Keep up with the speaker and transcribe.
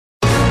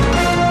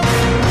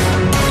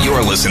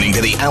You're listening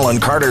to The Alan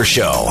Carter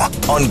Show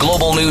on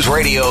Global News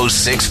Radio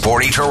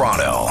 640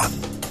 Toronto.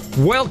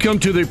 Welcome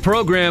to the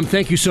program.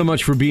 Thank you so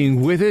much for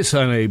being with us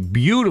on a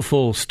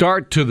beautiful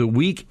start to the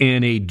week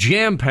and a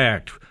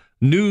jam-packed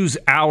news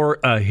hour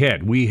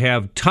ahead. We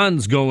have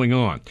tons going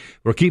on.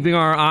 We're keeping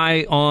our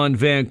eye on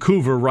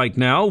Vancouver right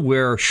now,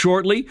 where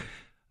shortly,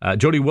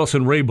 Jody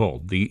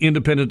Wilson-Raybould, the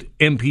independent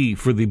MP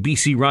for the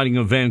BC riding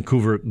of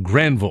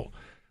Vancouver-Granville,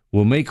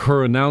 will make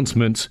her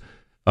announcements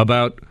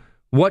about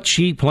what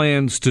she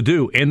plans to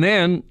do. And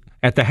then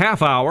at the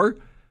half hour,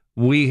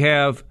 we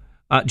have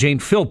Jane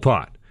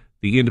Philpott,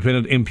 the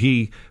independent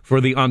MP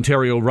for the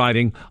Ontario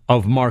riding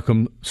of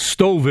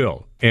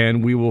Markham-Stouffville.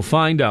 And we will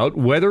find out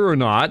whether or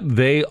not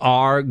they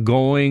are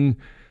going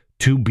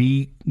to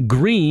be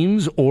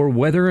Greens or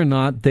whether or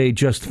not they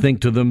just think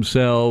to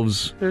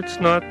themselves, it's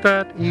not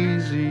that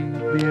easy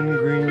being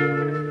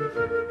green.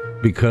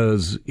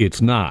 Because it's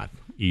not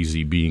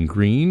easy being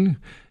green,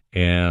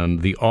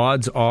 and the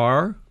odds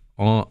are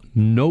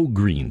no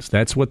Greens.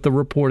 That's what the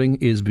reporting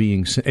is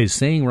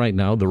saying right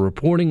now. The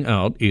reporting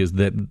out is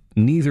that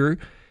neither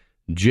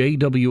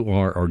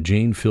JWR or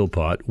Jane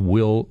Philpott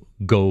will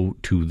go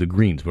to the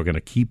Greens. We're going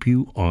to keep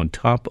you on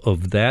top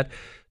of that.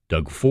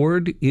 Doug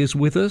Ford is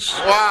with us.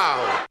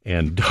 Wow.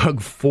 And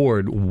Doug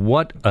Ford,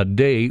 what a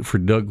day for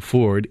Doug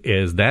Ford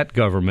as that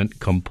government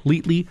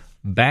completely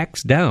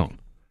backs down.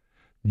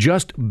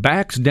 Just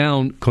backs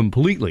down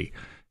completely.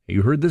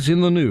 You heard this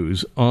in the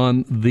news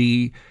on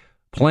the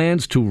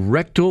plans to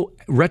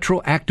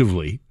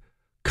retroactively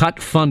cut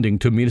funding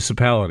to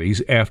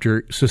municipalities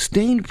after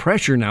sustained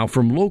pressure now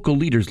from local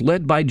leaders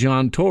led by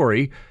John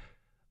Tory.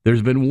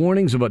 There's been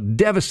warnings about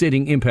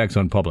devastating impacts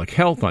on public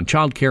health, on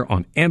childcare,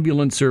 on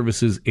ambulance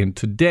services. And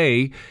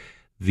today,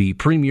 the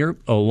Premier,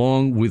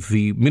 along with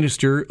the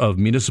Minister of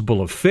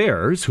Municipal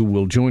Affairs, who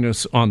will join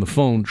us on the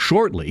phone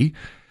shortly,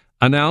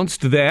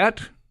 announced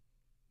that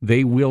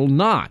they will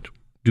not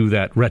do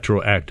that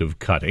retroactive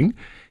cutting.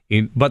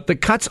 But the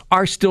cuts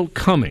are still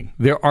coming.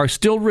 There are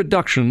still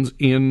reductions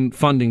in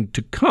funding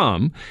to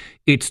come.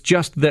 It's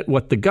just that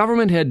what the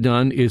government had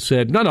done is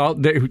said, no,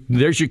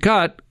 there's your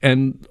cut.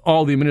 And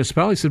all the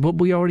municipalities said, well,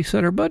 we already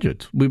set our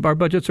budgets. Our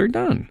budgets are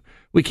done.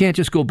 We can't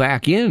just go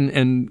back in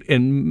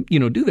and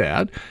do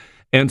that.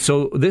 And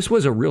so this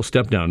was a real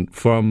step down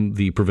from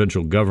the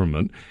provincial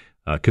government,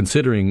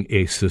 considering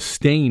a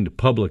sustained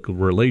public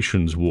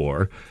relations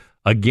war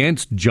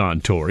against John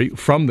Tory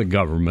from the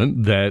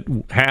government that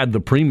had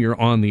the Premier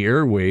on the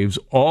airwaves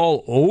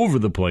all over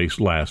the place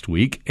last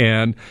week.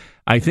 And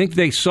I think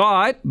they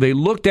saw it, they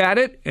looked at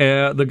it,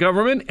 the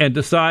government, and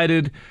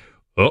decided,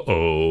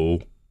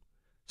 uh-oh.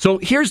 So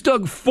here's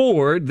Doug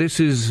Ford. This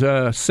is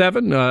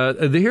 7.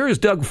 Here is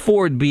Doug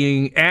Ford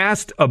being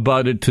asked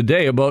about it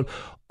today, about,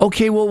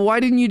 okay, well, why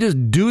didn't you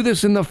just do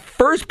this in the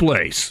first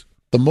place?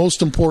 The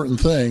most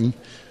important thing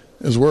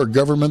is we're a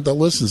government that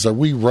listens. Are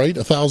we right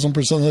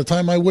 1,000% of the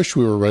time? I wish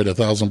we were right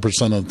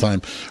 1,000% of the time.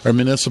 Are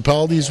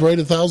municipalities right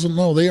 1,000?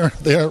 No, they aren't.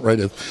 They aren't right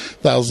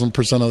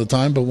 1,000% of the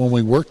time. But when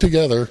we work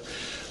together,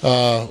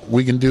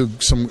 we can do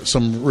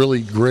some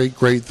really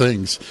great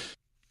things.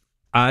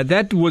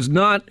 That was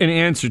not an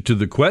answer to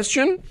the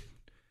question.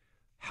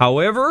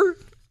 However,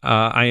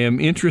 I am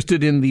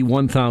interested in the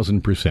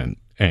 1,000%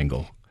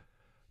 angle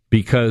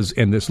because,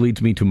 and this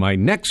leads me to my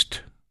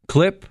next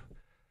clip.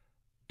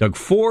 Doug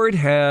Ford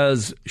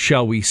has,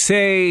 shall we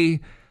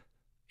say,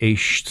 a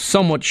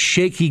somewhat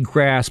shaky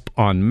grasp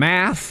on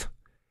math,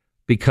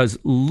 because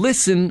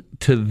listen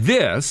to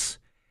this.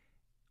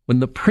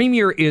 When the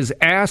Premier is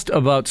asked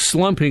about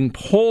slumping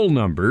poll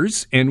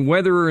numbers and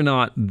whether or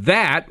not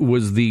that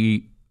was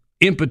the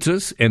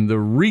impetus and the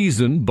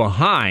reason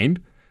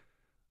behind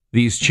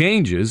these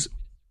changes,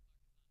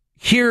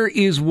 here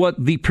is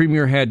what the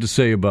Premier had to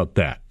say about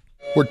that.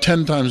 We're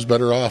 10 times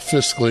better off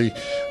fiscally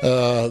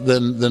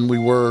than we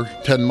were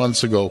 10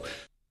 months ago.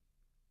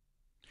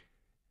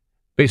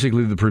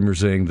 Basically, the Premier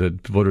saying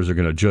that voters are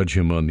going to judge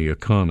him on the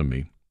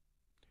economy.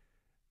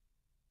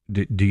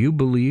 Do you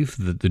believe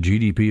that the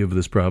GDP of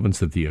this province,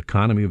 that the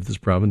economy of this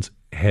province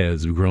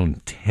has grown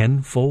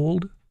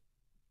tenfold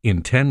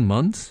in 10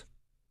 months?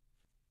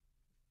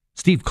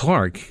 Steve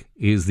Clark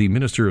is the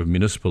Minister of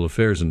Municipal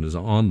Affairs and is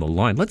on the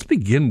line. Let's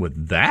begin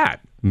with that,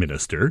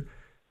 Minister.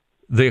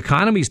 The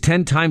economy's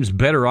 10 times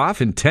better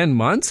off in 10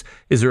 months?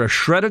 Is there a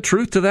shred of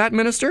truth to that,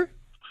 Minister?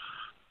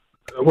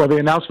 Well, the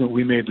announcement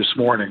we made this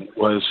morning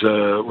was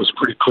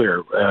pretty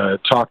clear.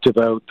 Talked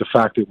about the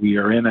fact that we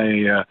are in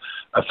a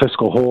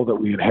fiscal hole that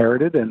we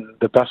inherited, and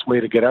the best way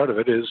to get out of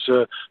it is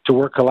to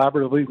work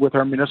collaboratively with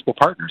our municipal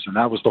partners. And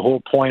that was the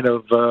whole point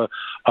of the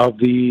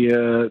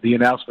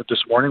announcement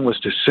this morning, was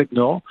to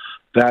signal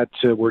that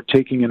we're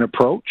taking an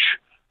approach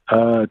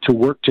to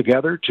work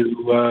together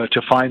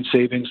to find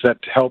savings that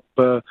help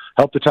the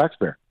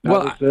taxpayer.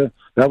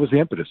 That was the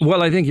impetus.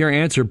 Well, I think your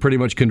answer pretty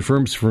much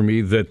confirms for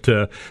me that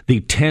the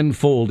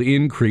tenfold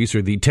increase,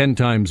 or the 10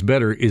 times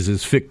better, is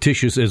as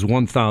fictitious as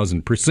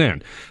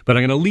 1,000%. But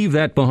I'm going to leave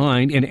that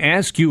behind and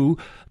ask you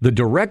the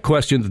direct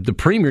question that the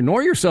Premier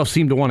nor yourself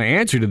seem to want to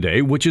answer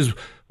today, which is,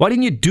 why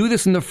didn't you do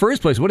this in the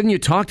first place? Why didn't you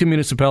talk to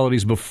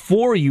municipalities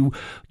before you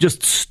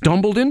just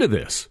stumbled into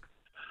this?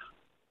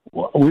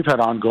 Well, we've had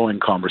ongoing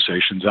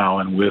conversations,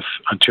 Alan, with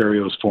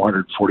Ontario's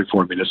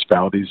 444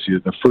 municipalities.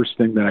 The first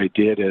thing that I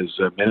did as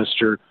a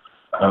minister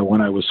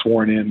when I was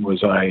sworn in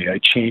was I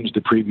changed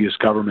the previous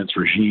government's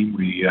regime.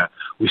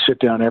 We sit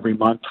down every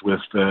month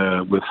with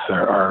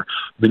our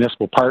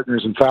municipal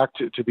partners. In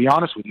fact, to be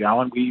honest with you,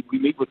 Alan, we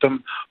meet with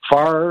them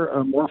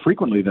far more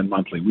frequently than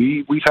monthly.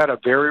 We've had a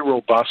very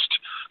robust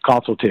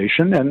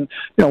consultation, and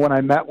when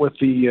I met with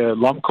the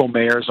Lumco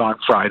mayors on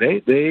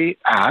Friday, they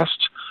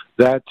asked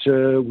that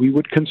we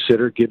would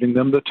consider giving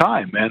them the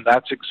time. And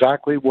that's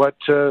exactly what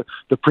the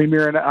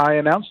Premier and I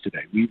announced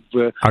today.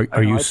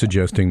 Are you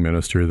suggesting,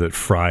 Minister, that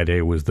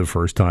Friday was the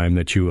first time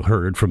that you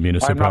heard from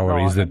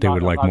municipalities that they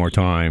would like more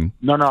time?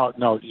 No.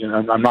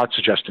 I'm not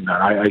suggesting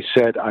that. I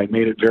said I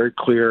made it very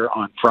clear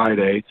on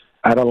Friday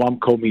at a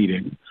Lumco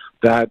meeting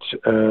that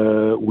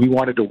we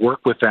wanted to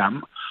work with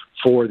them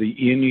for the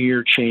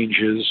in-year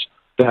changes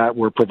that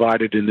were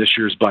provided in this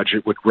year's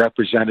budget, which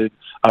represented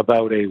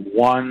about a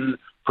 1%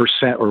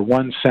 or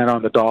 1 cent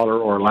on the dollar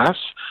or less,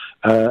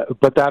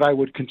 but that I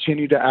would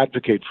continue to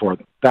advocate for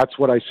them. That's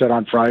what I said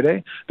on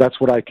Friday. That's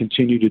what I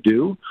continue to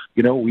do.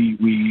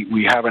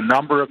 We have a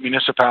number of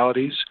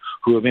municipalities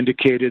who have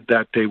indicated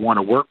that they want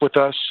to work with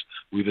us.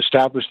 We've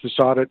established this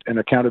audit and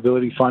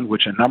accountability fund,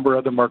 which a number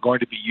of them are going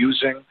to be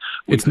using.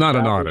 It's not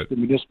an audit. The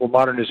Municipal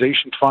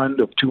Modernization Fund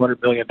of $200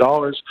 million,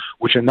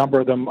 which a number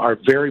of them are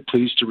very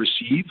pleased to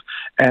receive.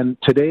 And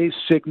today's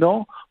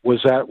signal was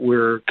that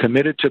we're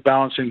committed to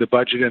balancing the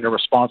budget in a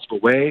responsible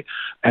way,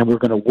 and we're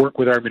going to work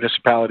with our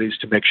municipalities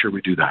to make sure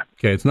we do that.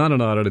 Okay, it's not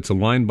an audit, it's a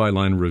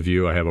line-by-line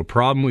review. I have a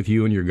problem with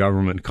you and your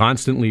government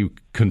constantly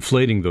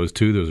conflating those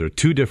two. Those are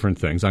two different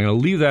things. I'm going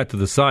to leave that to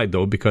the side,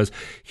 though, because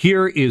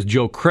here is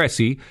Joe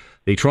Cressy,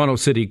 the Toronto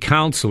City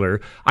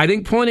Councillor, I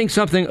think pointing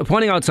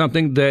out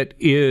something that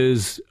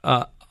is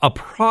a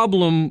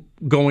problem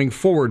going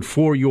forward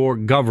for your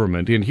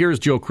government. And here's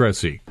Joe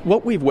Cressy.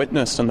 What we've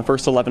witnessed in the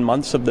first 11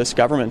 months of this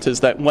government is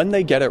that when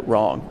they get it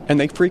wrong, and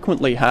they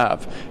frequently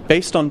have,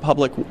 based on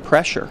public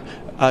pressure,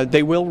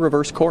 they will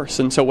reverse course.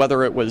 And so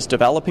whether it was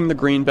developing the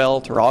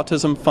Greenbelt or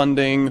autism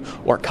funding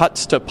or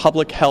cuts to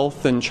public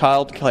health and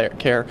child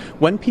care,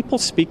 when people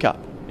speak up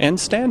and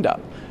stand up,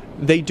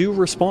 they do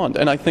respond.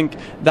 And I think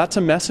that's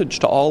a message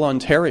to all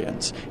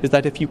Ontarians, is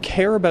that if you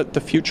care about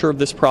the future of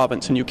this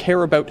province and you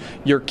care about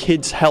your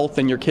kids' health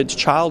and your kids'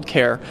 child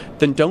care,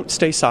 then don't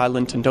stay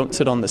silent and don't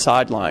sit on the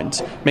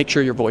sidelines. Make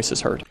sure your voice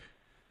is heard.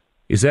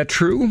 Is that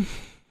true?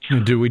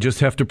 Do we just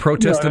have to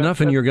protest enough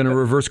and you're going to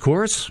reverse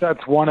course?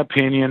 That's one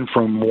opinion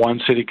from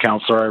one city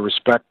councillor. I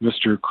respect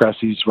Mr.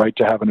 Cressy's right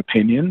to have an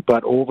opinion,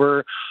 but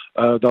over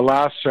the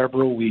last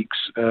several weeks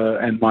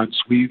and months,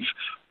 we've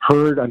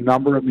heard a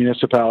number of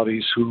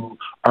municipalities who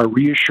are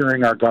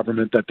reassuring our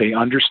government that they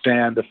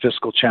understand the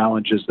fiscal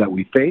challenges that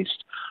we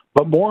faced,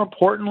 but more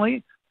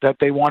importantly, that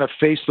they want to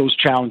face those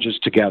challenges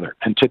together.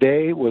 And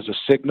today was a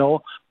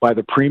signal by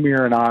the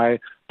Premier and I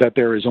that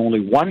there is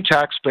only one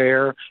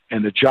taxpayer,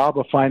 and the job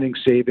of finding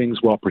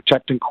savings while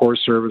protecting core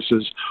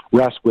services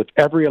rests with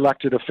every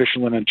elected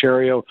official in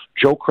Ontario,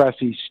 Joe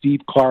Cressy, Steve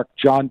Clark,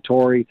 John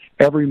Tory,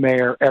 every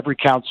mayor, every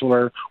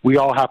councillor. We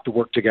all have to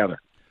work together.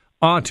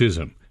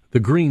 Autism, the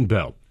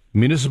Greenbelt,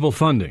 municipal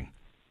funding.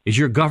 Is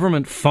your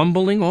government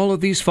fumbling all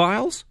of these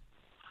files?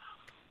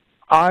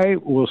 I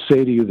will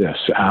say to you this,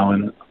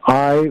 Alan.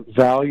 I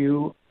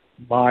value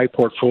my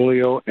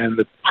portfolio and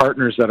the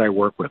partners that I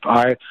work with.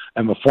 I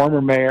am a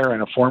former mayor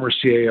and a former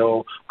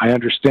CAO. I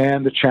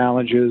understand the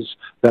challenges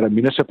that a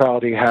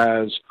municipality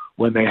has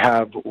when they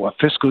have a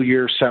fiscal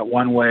year set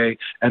one way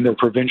and their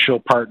provincial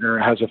partner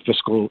has a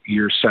fiscal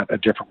year set a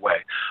different way.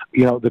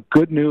 The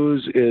good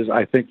news is,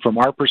 I think from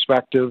our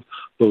perspective,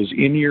 those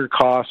in-year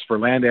costs for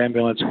land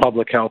ambulance,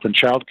 public health, and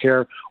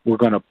childcare, we're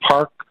going to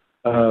park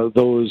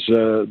those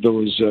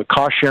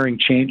cost-sharing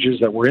changes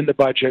that were in the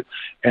budget,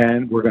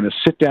 and we're going to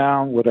sit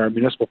down with our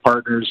municipal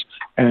partners,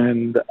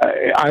 and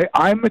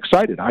I'm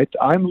excited.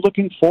 I'm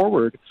looking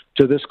forward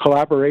to this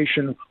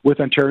collaboration with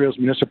Ontario's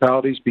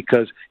municipalities,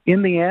 because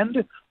in the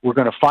end, we're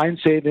going to find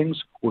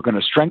savings, we're going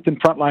to strengthen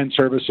frontline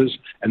services,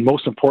 and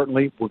most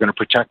importantly, we're going to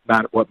protect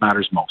what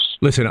matters most.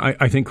 Listen,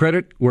 I think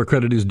credit where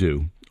credit is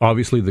due.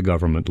 Obviously, the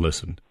government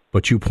listened,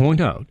 but you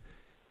point out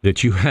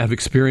that you have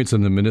experience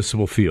in the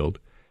municipal field.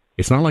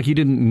 It's not like you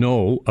didn't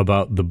know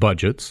about the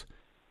budgets.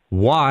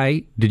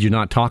 Why did you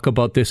not talk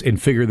about this and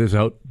figure this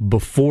out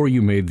before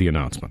you made the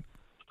announcement?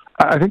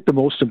 I think the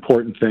most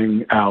important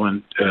thing,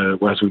 Alan,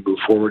 as we move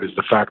forward, is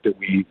the fact that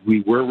we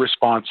were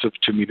responsive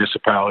to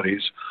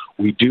municipalities.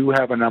 We do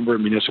have a number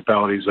of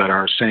municipalities that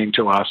are saying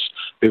to us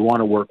they want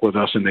to work with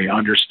us, and they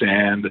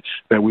understand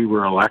that we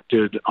were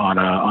elected on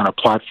a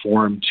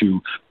platform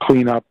to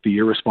clean up the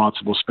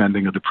irresponsible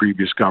spending of the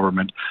previous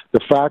government.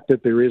 The fact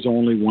that there is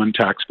only one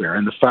taxpayer,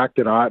 and the fact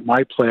that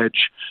my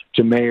pledge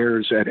to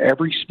mayors at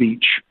every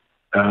speech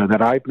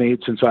that I've made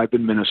since I've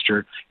been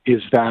minister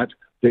is that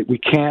we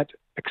can't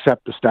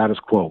accept the status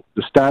quo.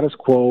 The status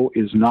quo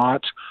is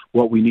not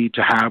what we need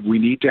to have. We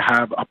need to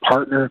have a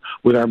partner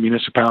with our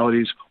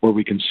municipalities where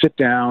we can sit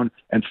down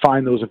and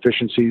find those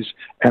efficiencies.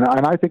 And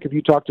I think if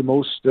you talk to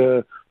most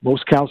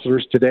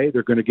councillors today,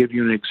 they're going to give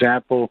you an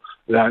example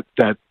that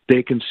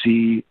they can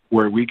see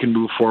where we can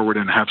move forward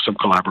and have some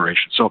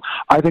collaboration. So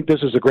I think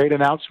this is a great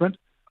announcement.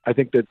 I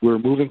think that we're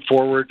moving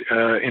forward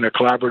in a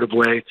collaborative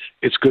way.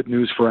 It's good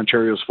news for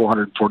Ontario's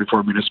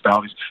 444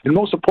 municipalities. And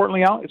most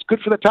importantly, Al, it's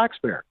good for the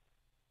taxpayer.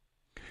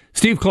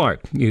 Steve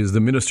Clark is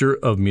the Minister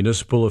of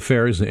Municipal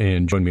Affairs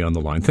and joined me on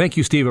the line. Thank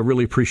you, Steve. I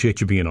really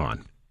appreciate you being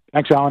on.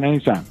 Thanks, Alan.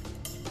 Anytime.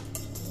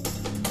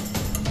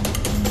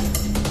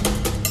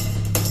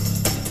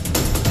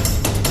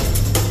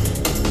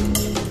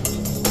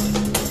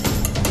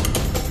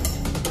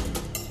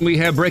 We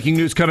have breaking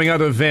news coming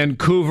out of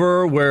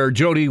Vancouver, where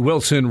Jody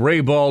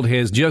Wilson-Raybould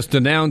has just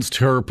announced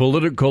her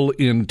political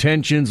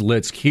intentions.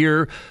 Let's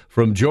hear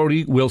from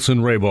Jody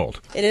Wilson-Raybould.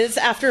 It is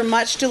after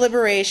much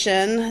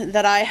deliberation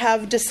that I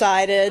have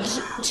decided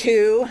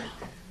to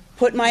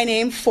put my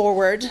name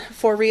forward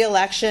for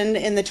re-election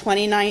in the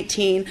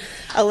 2019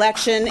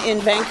 election in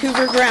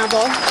Vancouver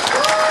Granville.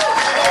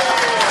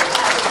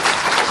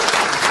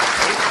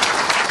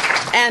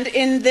 And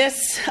in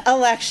this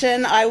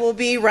election, I will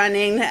be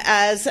running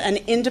as an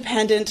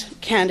independent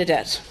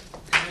candidate.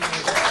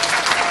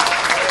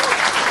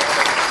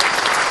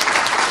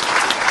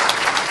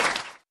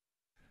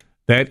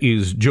 That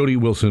is Jody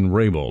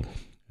Wilson-Raybould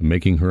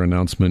making her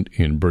announcement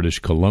in British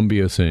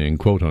Columbia, saying,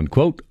 quote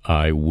unquote,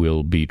 I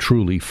will be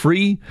truly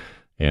free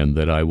and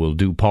that I will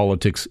do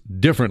politics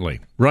differently,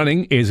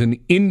 running as an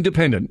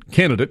independent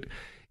candidate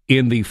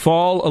in the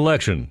fall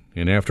election.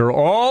 And after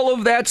all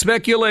of that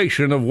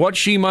speculation of what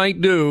she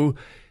might do,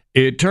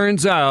 it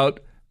turns out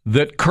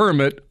that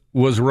Kermit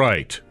was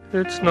right.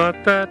 It's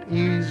not that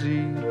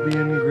easy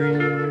being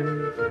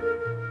green.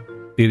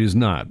 It is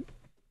not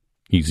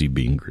easy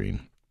being green.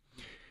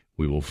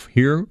 We will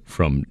hear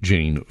from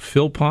Jane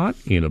Philpott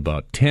in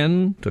about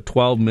 10 to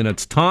 12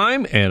 minutes'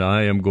 time, and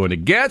I am going to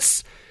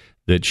guess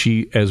that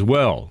she as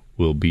well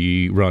will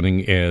be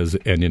running as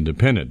an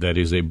independent. That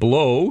is a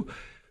blow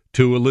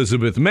to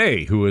Elizabeth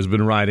May, who has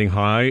been riding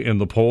high in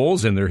the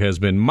polls, and there has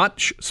been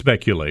much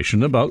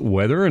speculation about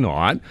whether or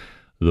not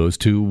those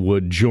two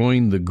would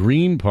join the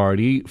Green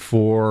Party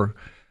for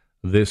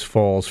this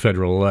fall's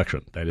federal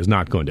election. That is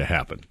not going to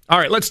happen. All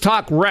right, let's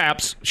talk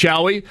Raps,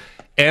 shall we?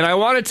 And I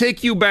want to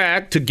take you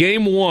back to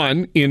Game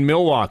 1 in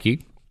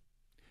Milwaukee.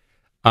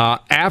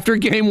 After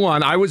Game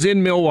 1, I was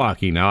in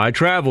Milwaukee. Now, I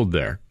traveled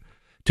there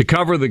to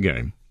cover the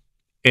game.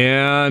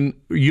 And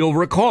you'll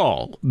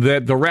recall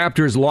that the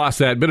Raptors lost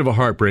that bit of a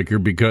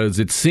heartbreaker because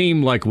it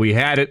seemed like we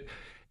had it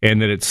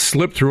and that it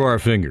slipped through our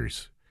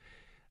fingers.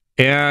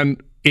 And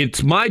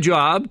it's my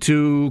job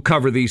to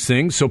cover these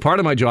things. So part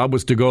of my job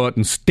was to go out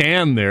and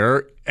stand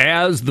there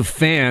as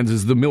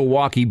the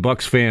Milwaukee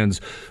Bucks fans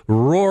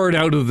roared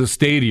out of the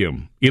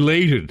stadium,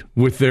 elated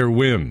with their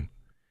win.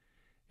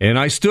 And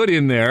I stood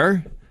in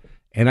there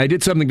and I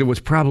did something that was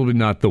probably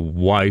not the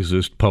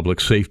wisest public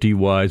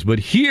safety-wise, but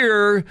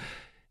here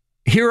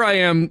I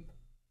am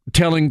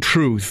telling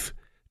truth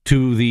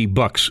to the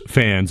Bucks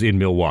fans in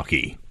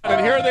Milwaukee.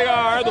 And here they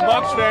are, the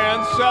Bucks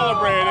fans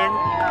celebrating.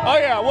 Oh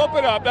yeah, whoop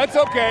it up. That's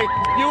okay.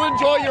 You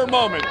enjoy your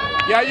moment.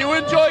 Yeah, you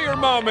enjoy your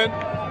moment.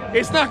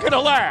 It's not going to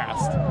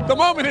last. The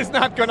moment is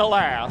not going to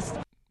last.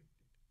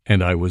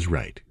 And I was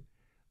right.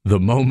 The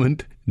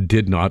moment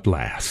did not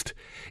last.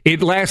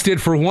 It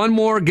lasted for one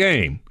more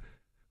game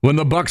when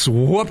the Bucks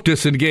whooped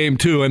us in Game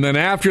 2, and then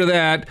after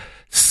that,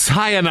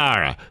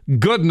 sayonara.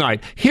 Good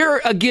night. Here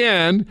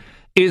again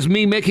is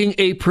me making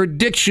a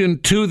prediction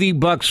to the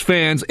Bucks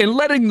fans and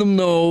letting them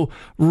know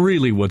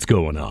really what's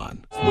going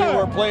on. We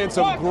were playing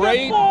some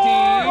great D,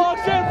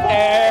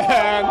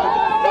 and no.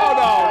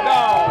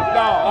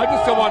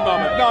 Just a one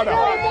moment. No.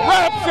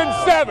 Raps in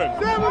 7.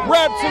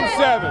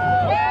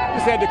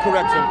 Just had to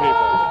correct some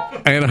people.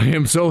 And I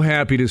am so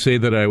happy to say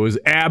that I was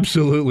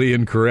absolutely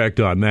incorrect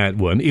on that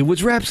one. It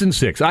was Raps in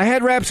 6. I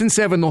had Raps in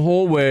 7 the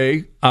whole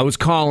way. I was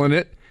calling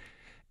it.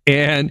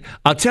 And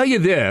I'll tell you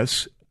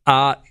this,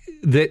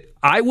 that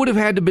I would have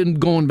had to been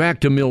going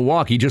back to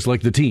Milwaukee just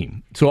like the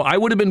team. So I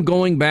would have been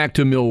going back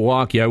to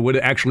Milwaukee. I would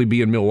actually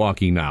be in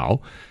Milwaukee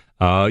now,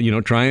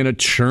 trying to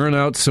churn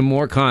out some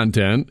more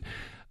content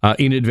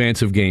in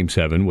advance of Game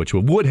 7, which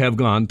would have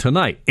gone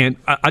tonight. And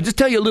I'll just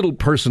tell you a little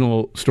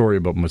personal story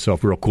about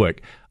myself real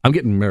quick. I'm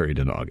getting married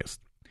in August.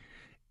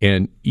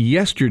 And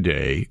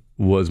yesterday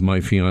was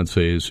my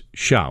fiance's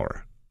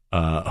shower.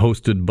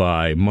 hosted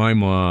by my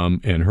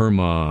mom and her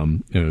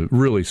mom.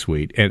 Really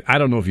sweet. And I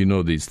don't know if you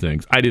know these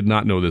things. I did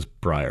not know this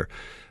prior.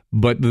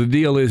 But the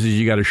deal is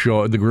you got to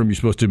show the groom. You're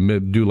supposed to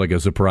do like a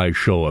surprise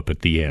show up at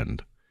the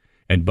end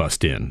and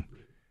bust in.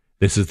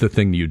 This is the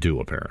thing you do,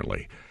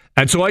 apparently.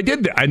 And so I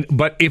did that.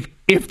 But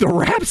if the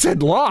Raps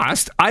had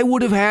lost, I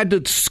would have had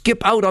to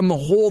skip out on the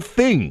whole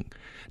thing.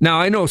 Now,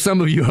 I know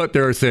some of you out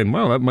there are saying,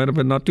 well, that might have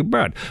been not too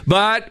bad.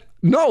 But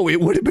no, it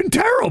would have been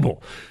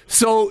terrible.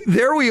 So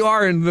there we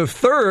are in the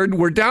third.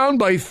 We're down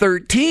by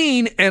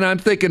 13, and I'm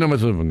thinking, I'm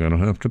going to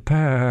have to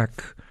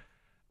pack.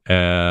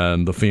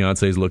 And the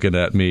fiance's looking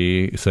at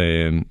me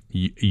saying,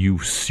 you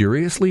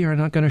seriously are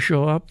not going to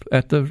show up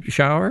at the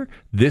shower?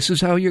 This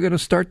is how you're going to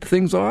start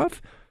things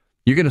off?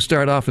 You're going to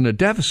start off in a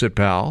deficit,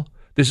 pal.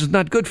 This is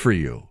not good for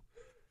you.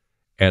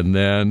 And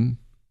then,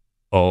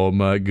 oh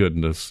my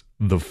goodness,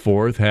 the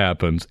fourth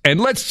happens. And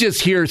let's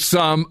just hear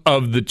some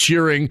of the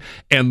cheering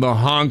and the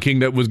honking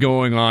that was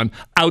going on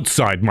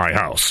outside my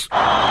house.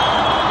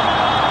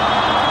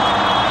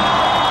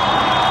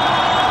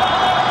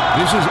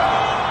 This is,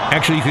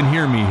 actually, you can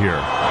hear me here.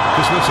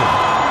 Just listen.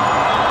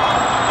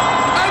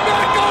 I'm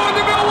not going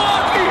to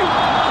Milwaukee!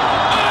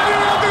 I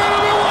don't have to go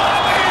to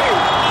Milwaukee!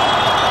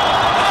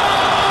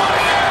 Oh,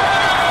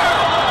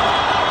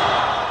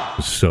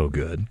 yeah! So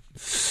good.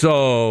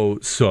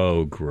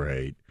 So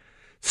great.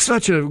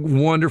 Such a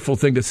wonderful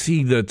thing to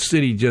see the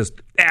city just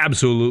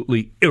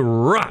absolutely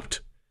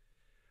erupt.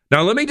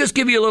 Now, let me just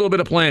give you a little bit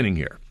of planning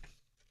here.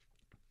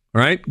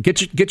 All right?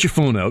 Get your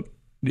phone out.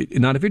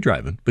 Not if you're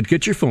driving, but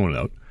get your phone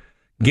out.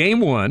 Game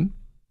 1,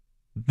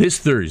 this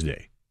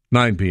Thursday,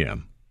 9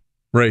 p.m.,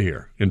 right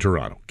here in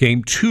Toronto.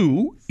 Game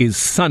 2 is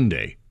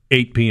Sunday,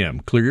 8 p.m.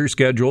 Clear your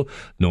schedule.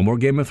 No more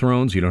Game of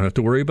Thrones. You don't have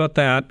to worry about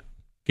that.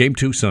 Game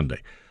 2,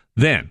 Sunday.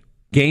 Then,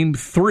 Game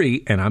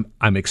 3, and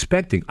I'm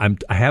expecting, I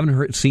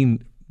haven't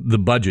seen the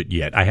budget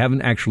yet. I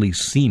haven't actually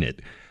seen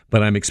it,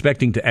 but I'm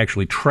expecting to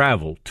actually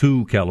travel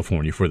to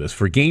California for this.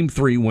 For Game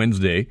 3,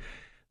 Wednesday,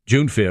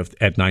 June 5th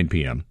at 9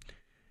 p.m.,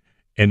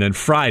 and then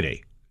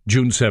Friday,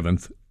 June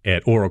 7th,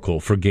 at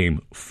Oracle for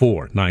Game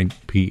 4, 9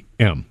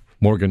 p.m.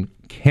 Morgan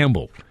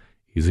Campbell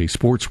is a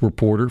sports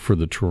reporter for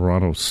the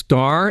Toronto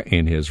Star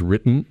and has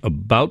written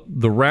about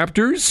the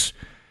Raptors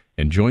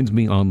and joins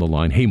me on the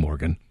line. Hey,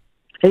 Morgan.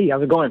 Hey,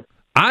 how's it going?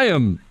 I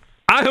am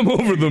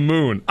over the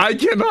moon.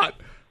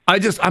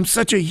 I'm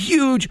such a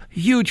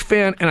huge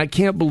fan, and I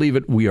can't believe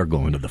it. We are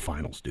going to the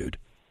finals, dude.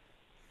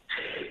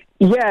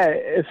 Yeah,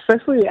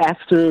 especially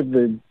after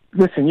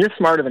listen, you're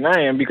smarter than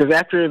I am, because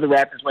after the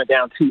Raptors went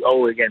down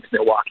 2-0 against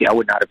Milwaukee, I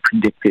would not have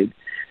predicted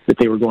that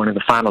they were going to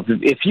the finals.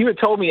 If you had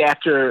told me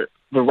after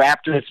the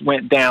Raptors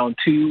went down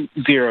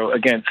 2-0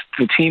 against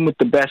the team with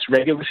the best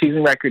regular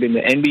season record in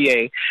the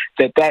NBA,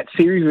 that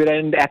series would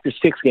end after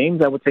 6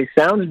 games, I would say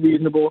sounds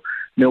reasonable.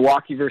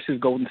 Milwaukee versus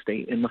Golden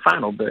State in the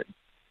final, but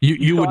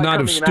you would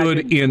not have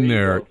stood in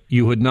there.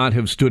 You would not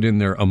have stood in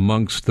there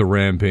amongst the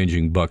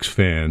rampaging Bucks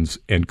fans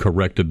and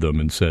corrected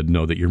them and said,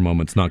 no, that your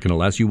moment's not going to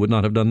last. You would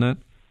not have done that?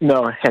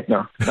 No, heck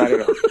no. Not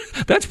at all.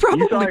 That's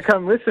probably... You saw it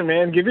come. Listen,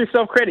 man, give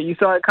yourself credit. You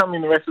saw it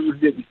coming, the rest of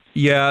us didn't.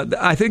 Yeah,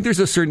 I think there's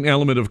a certain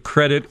element of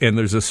credit and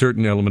there's a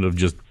certain element of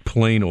just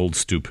plain old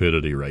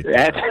stupidity right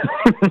there.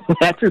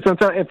 That's true.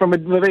 Sometimes,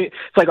 it's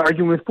like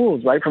arguing with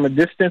fools, right? From a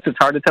distance, it's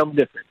hard to tell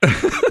the difference.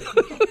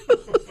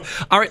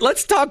 All right,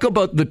 let's talk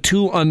about the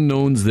two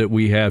unknowns that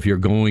we have here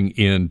going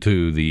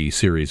into the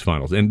series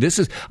finals. And this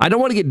is, I don't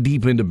want to get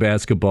deep into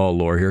basketball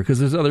lore here because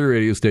there's other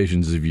radio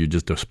stations if you're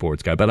just a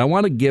sports guy, but I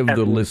want to give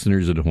the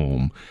listeners at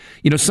home,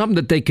 something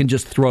that they can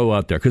just throw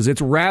out there because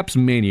it's Raps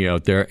mania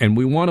out there, and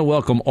we want to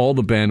welcome all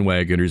the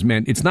bandwagoners.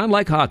 Man, it's not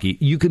like hockey.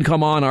 You can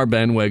come on our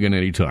bandwagon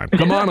anytime.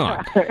 Come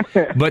on.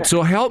 But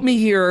so help me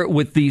here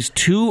with these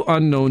two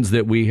unknowns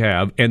that we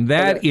have, and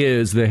that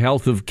is the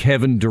health of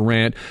Kevin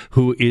Durant,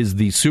 who is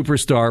the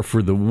superstar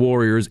for the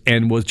Warriors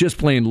and was just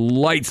playing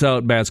lights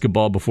out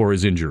basketball before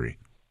his injury.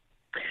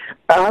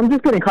 I'm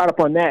just getting caught up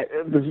on that.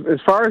 As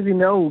far as you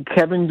know,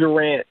 Kevin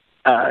Durant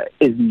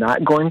is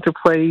not going to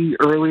play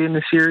early in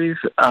the series.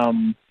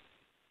 I'm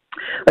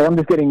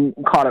just getting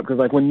caught up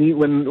because when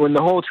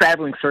the whole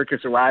traveling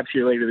circus arrives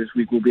here later this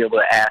week, we'll be able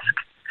to ask.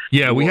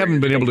 Yeah, we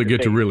haven't been able to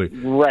get to really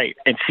right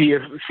and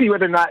see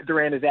whether or not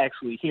Durant is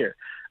actually here.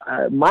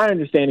 My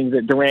understanding is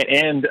that Durant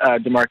and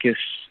DeMarcus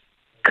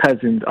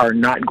Cousins are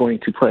not going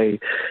to play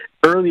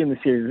early in the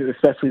series,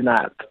 especially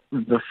not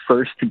the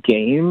first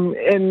game.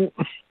 And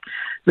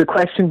the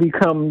question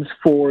becomes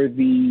for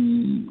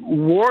the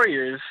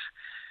Warriors,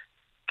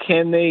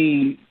 can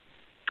they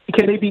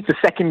beat the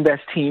second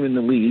best team in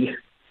the league,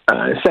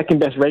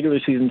 second best regular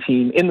season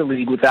team in the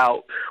league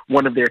without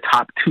one of their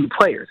top two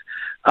players?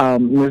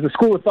 There's a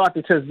school of thought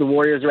that says the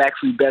Warriors are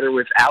actually better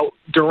without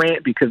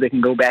Durant because they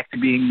can go back to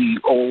being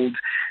the old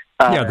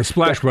the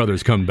Splash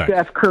Brothers come back.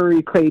 Steph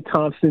Curry, Klay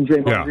Thompson,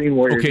 Draymond Green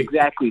Warriors. Okay.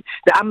 Exactly.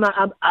 I'm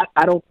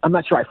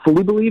not sure I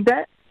fully believe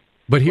that.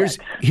 But here's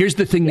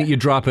the thing that you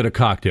drop at a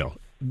cocktail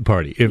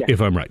party, if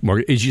I'm right,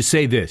 Morgan, is you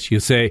say this. You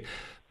say,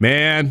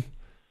 man,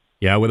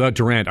 without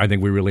Durant, I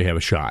think we really have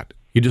a shot.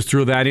 You just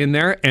throw that in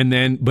there, and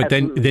then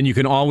then you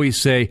can always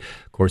say,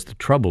 of course, the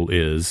trouble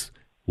is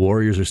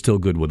Warriors are still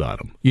good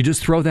without him. You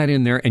just throw that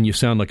in there, and you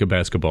sound like a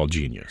basketball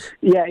genius.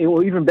 Yeah,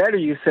 well, even better,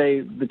 you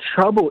say the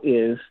trouble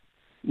is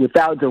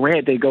without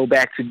Durant, they go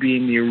back to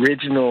being the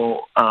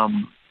original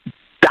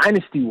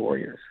Dynasty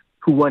Warriors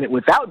who won it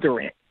without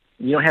Durant.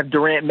 You don't have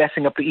Durant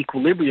messing up the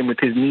equilibrium with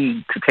his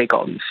need to take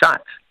all these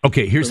shots.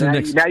 Okay, here's the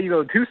next. Now you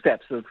go 2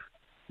 steps of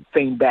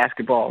famed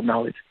basketball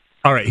knowledge.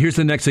 All right, here's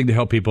the next thing to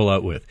help people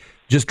out with.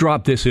 Just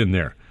drop this in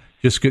there.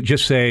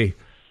 Just say,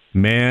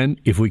 man,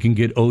 if we can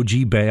get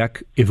OG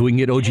back,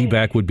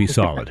 would be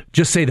solid.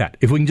 Just say that.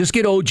 If we can just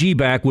get OG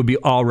back, would be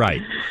all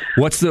right.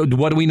 What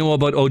do we know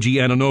about OG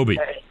Anunoby?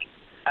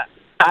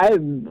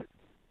 I'm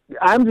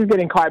just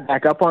getting caught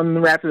back up on the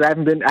Raptors.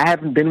 I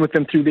haven't been with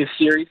them through this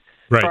series.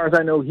 Right. As far as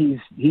I know,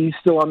 he's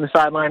still on the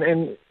sideline.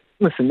 And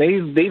listen,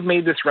 they've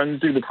made this run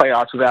through the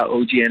playoffs without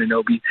OG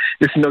Anunoby.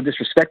 This is no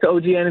disrespect to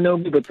OG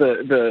Anunoby, but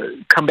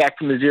the comeback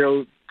from the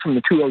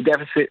 2-0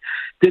 deficit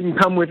didn't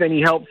come with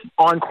any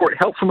on-court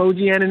help from OG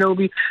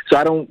Anunoby. So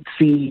I don't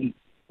see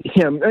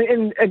him.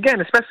 And again,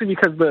 especially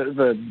because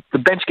the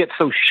bench gets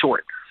so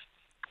short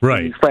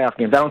in these playoff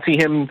games. I don't see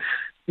him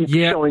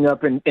showing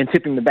up and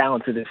tipping the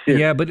balance of this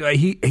series. Yeah, but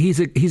he's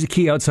a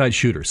key outside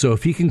shooter. So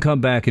if he can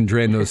come back and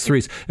drain those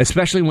threes,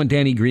 especially when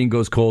Danny Green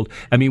goes cold.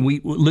 I mean,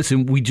 we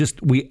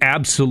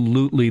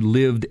absolutely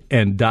lived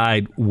and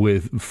died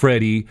with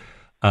Freddie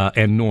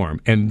and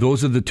Norm, and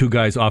those are the 2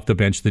 guys off the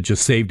bench that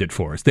just saved it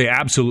for us. They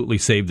absolutely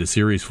saved the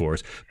series for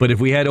us. But if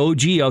we had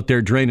OG out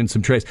there draining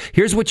some trays,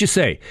 here's what you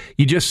say.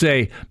 You just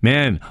say,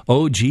 man,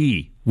 OG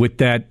with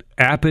that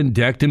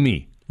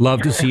appendectomy,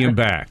 love to see him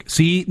back.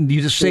 See,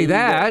 you just say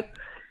that.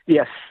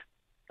 Yes,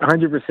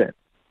 100%.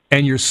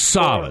 And you're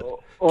solid.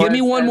 Give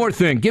me one more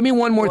thing. Give me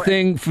one more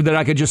thing that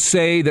I could just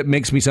say that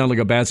makes me sound like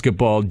a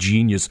basketball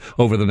genius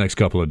over the next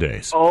couple of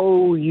days.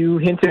 Oh, you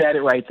hinted at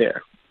it right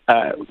there.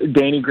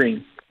 Danny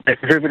Green.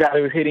 Here's a guy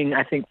who was hitting,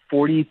 I think,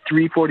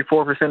 43,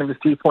 44% of his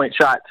three-point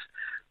shots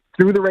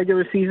through the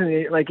regular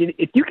season. Like,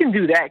 if you can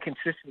do that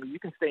consistently, you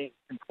can stay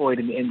employed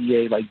in the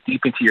NBA, like,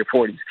 deep into your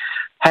 40s.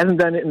 Hasn't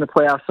done it in the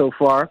playoffs so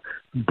far,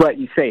 but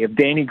you say if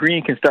Danny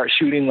Green can start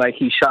shooting like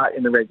he shot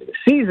in the regular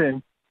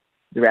season,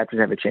 the Raptors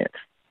have a chance.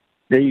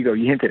 There you go.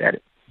 You hinted at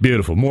it.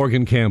 Beautiful.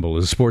 Morgan Campbell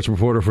is a sports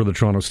reporter for the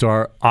Toronto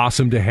Star.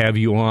 Awesome to have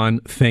you on.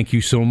 Thank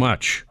you so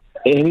much.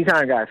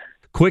 Anytime, guys.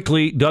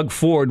 Quickly, Doug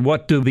Ford,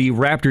 what do the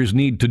Raptors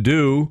need to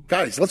do?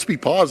 Guys, let's be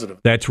positive.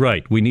 That's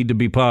right. We need to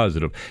be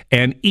positive.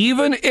 And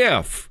even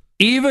if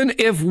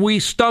we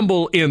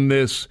stumble in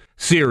this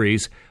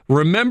series,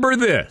 remember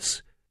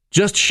this.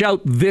 Just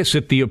shout this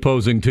at the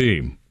opposing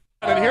team.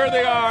 And here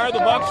they are, the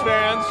Bucks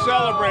fans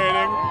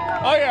celebrating.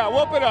 Oh, yeah,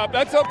 whoop it up.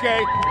 That's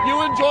okay.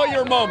 You enjoy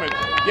your moment.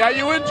 Yeah,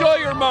 you enjoy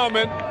your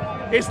moment.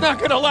 It's not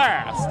going to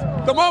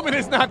last. The moment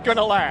is not going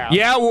to last.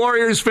 Yeah,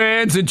 Warriors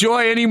fans,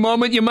 enjoy any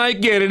moment you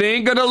might get. It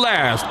ain't going to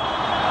last.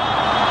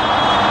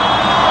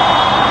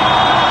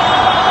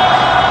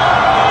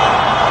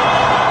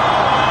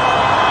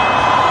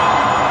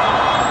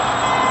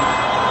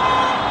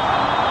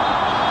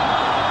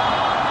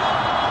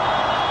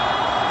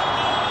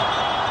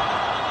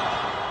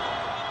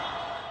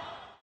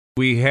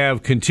 We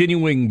have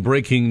continuing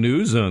breaking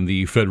news on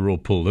the federal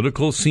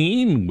political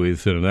scene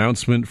with an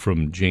announcement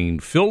from Jane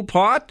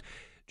Philpott.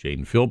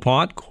 Jane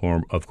Philpott,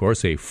 of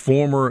course, a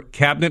former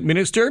cabinet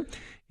minister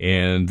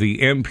and the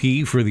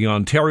MP for the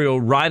Ontario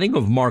riding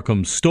of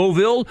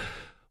Markham-Stouffville.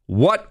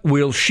 What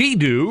will she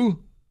do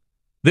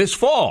this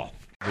fall?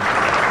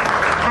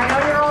 I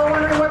know you're all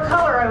wondering what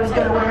color I was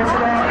going to wear today.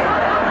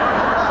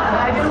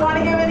 I didn't want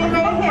to give any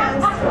vague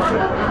hints.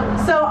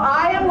 So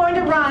I am going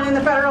to run in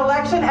the federal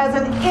election as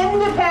an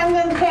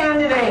independent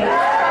candidate.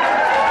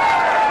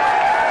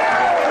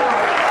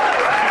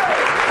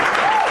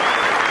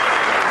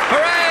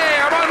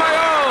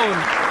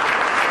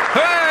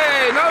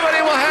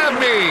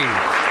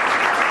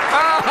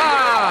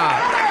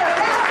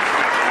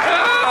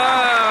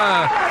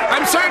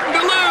 I'm certain to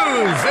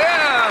lose,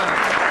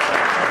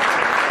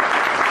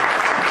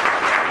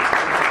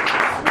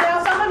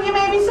 Now, some of you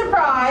may be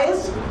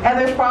surprised, and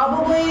there's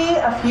probably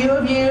a few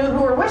of you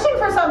who are wishing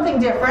for something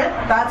different.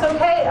 That's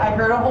okay. I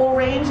heard a whole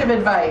range of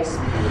advice.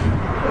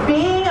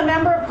 Being a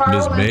member of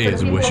Parliament for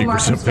the people of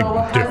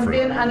Markham-Stouffville has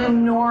been an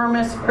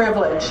enormous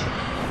privilege.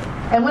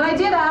 And when I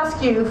did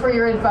ask you for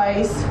your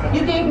advice,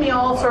 you gave me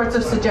all sorts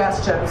of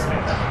suggestions.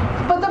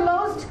 But the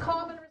most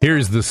common...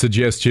 Here's the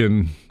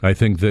suggestion, I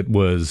think, that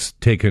was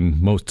taken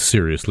most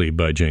seriously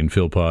by Jane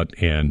Philpott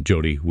and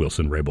Jody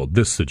Wilson-Raybould.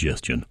 This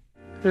suggestion.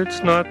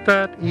 It's not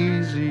that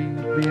easy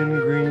being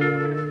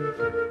green.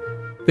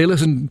 They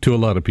listened to a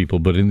lot of people,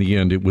 but in the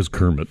end, it was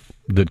Kermit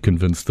that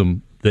convinced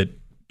them that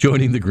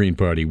joining the Green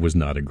Party was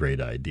not a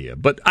great idea.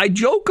 But I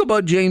joke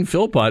about Jane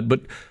Philpott,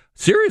 but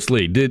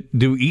seriously,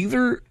 do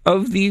either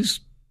of these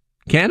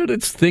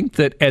candidates think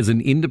that as an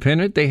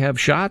independent they have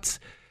shots?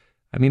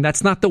 I mean,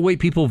 that's not the way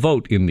people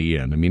vote in the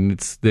end. I mean,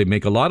 they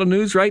make a lot of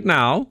news right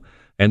now,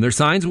 and their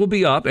signs will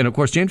be up. And, of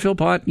course, Jane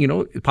Philpott,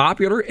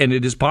 popular, and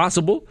it is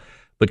possible.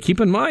 But keep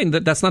in mind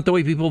that that's not the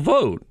way people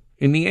vote.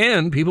 In the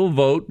end, people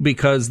vote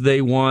because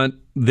they want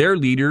their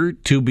leader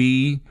to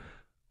be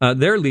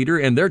their leader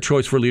and their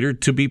choice for leader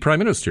to be prime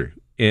minister.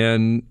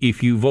 And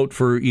if you vote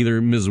for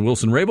either Ms.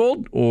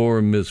 Wilson-Raybould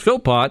or Ms.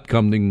 Philpott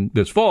coming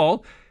this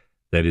fall,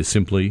 that is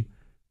simply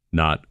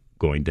not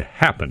going to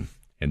happen.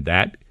 And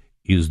that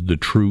is the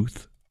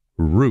truth,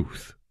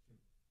 Ruth.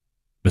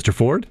 Mr.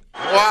 Ford?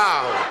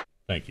 Wow.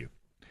 Thank you.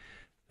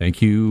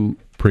 Thank you,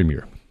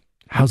 Premier.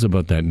 How's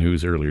about that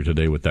news earlier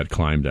today with that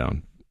climb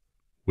down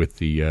with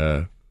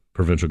the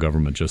provincial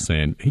government just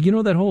saying, hey, you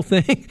know that whole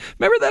thing?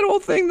 Remember that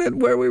whole thing that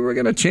where we were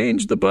going to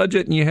change the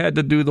budget and you had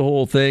to do the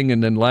whole thing,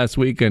 and then last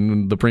week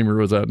and the Premier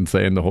was out and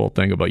saying the whole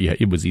thing about, yeah,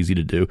 it was easy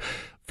to do.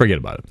 Forget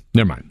about it.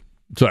 Never mind.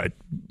 Sorry.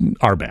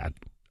 Our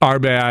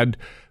bad.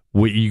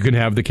 You can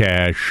have the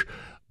cash,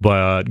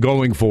 but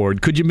going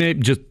forward, could you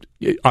maybe just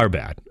our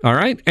bad? All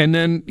right. And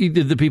then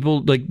the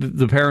people, like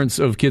the parents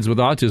of kids with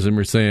autism,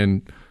 are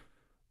saying,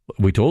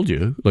 we told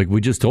you, like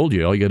we just told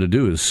you, all you got to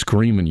do is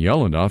scream and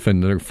yell enough,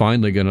 and they're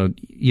finally going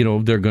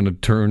to, they're going to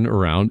turn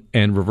around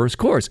and reverse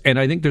course. And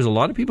I think there's a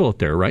lot of people out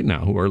there right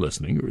now who are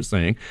listening who are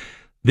saying,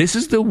 this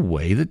is the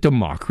way that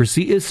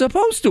democracy is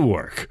supposed to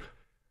work.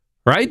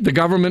 Right? The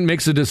government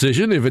makes a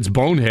decision. If it's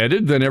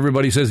boneheaded, then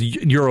everybody says,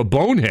 you're a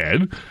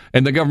bonehead.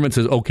 And the government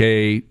says,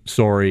 okay,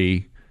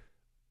 sorry,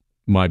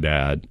 my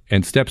bad,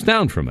 and steps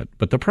down from it.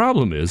 But the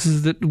problem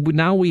is that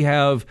now we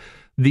have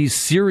these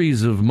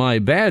series of my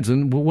bads.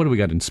 And what do we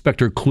got?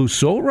 Inspector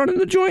Clouseau running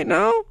the joint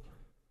now?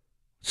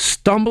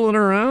 Stumbling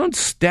around?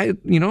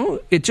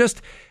 It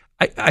just,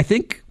 I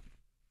think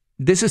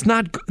this is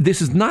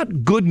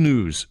not good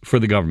news for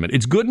the government.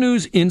 It's good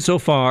news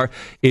insofar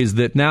is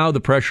that now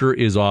the pressure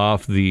is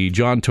off the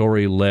John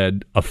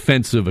Tory-led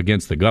offensive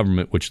against the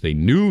government, which they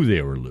knew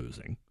they were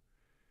losing.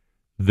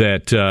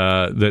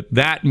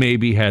 That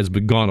maybe has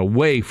gone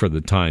away for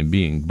the time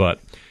being. But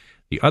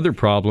the other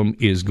problem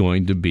is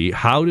going to be,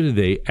 how do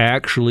they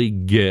actually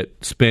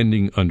get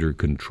spending under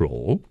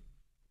control?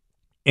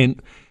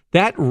 And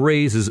that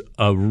raises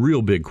a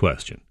real big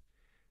question,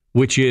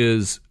 which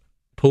is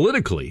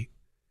politically,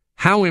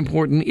 how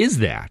important is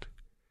that?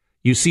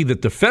 You see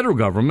that the federal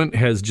government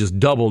has just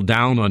doubled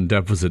down on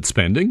deficit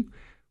spending.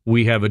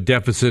 We have a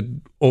deficit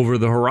over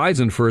the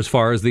horizon for as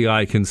far as the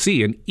eye can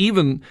see. And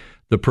even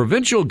the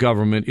provincial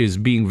government is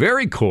being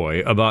very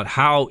coy about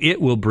how it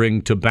will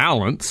bring to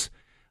balance.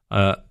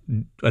 I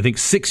think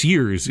 6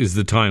 years is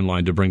the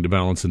timeline to bring to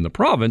balance in the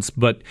province.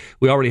 But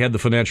we already had the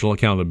financial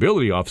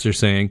accountability officer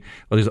saying,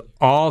 well, there's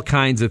all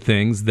kinds of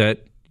things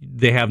that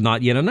they have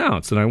not yet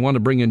announced. And I want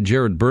to bring in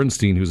Jared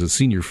Bernstein, who's a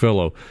senior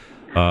fellow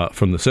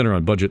from the Center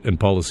on Budget and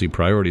Policy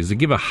Priorities, to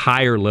give a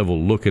higher level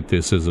look at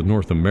this as a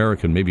North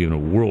American, maybe in a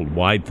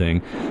worldwide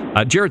thing.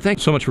 Jared,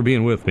 thanks so much for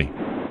being with me.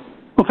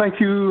 Well,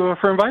 thank you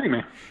for inviting me.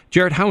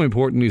 Jared, how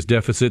important is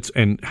deficits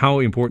and how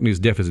important is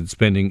deficit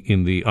spending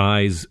in the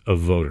eyes of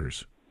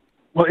voters?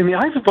 Well, in the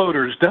eyes of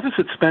voters,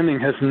 deficit spending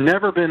has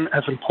never been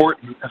as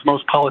important as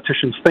most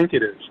politicians think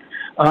it is.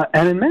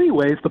 And in many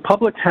ways, the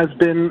public has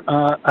been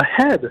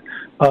ahead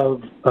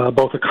of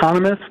both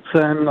economists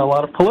and a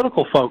lot of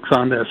political folks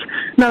on this.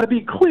 Now, to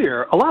be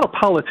clear, a lot of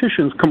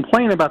politicians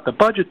complain about the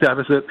budget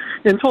deficit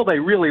until they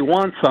really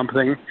want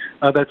something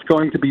that's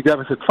going to be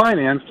deficit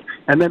financed,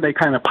 and then they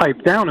kind of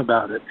pipe down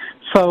about it.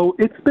 So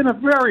it's been a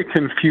very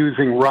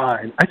confusing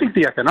ride. I think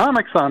the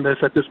economics on this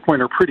at this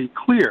point are pretty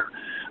clear.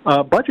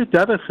 Budget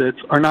deficits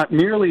are not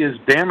nearly as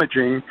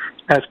damaging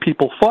as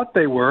people thought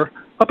they were,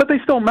 but they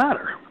still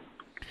matter.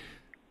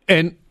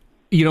 And,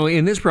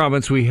 in this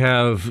province, we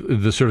have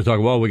the sort of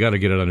talk, well, we got to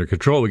get it under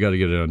control.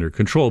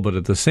 But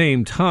at the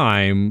same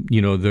time,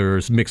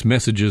 there's mixed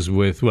messages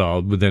with,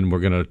 well, then we're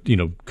going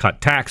to, cut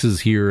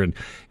taxes here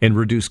and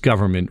reduce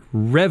government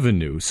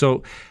revenue.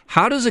 So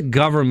how does a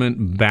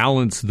government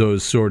balance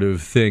those sort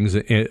of things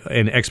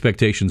and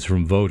expectations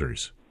from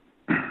voters?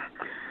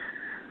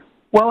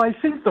 Well, I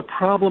think the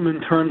problem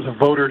in terms of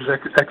voters'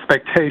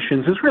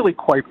 expectations is really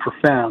quite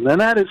profound, and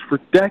that is for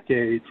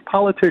decades,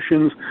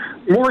 politicians,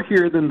 more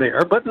here than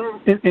there, but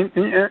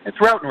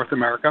throughout North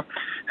America,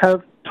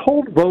 have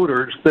told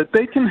voters that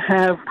they can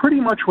have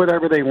pretty much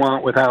whatever they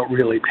want without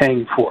really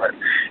paying for it.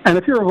 And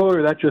if you're a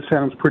voter, that just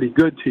sounds pretty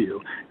good to you.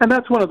 And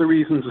that's one of the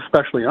reasons,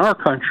 especially in our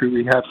country,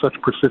 we have such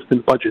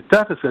persistent budget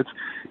deficits,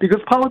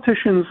 because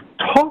politicians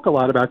talk a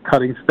lot about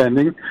cutting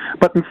spending,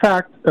 but in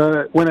fact,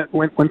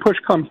 when push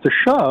comes to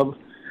shove,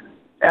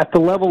 at the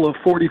level of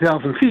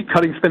 40,000 feet,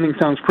 cutting spending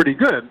sounds pretty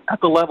good. At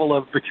the level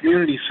of the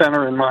community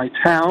center in my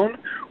town,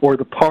 or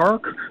the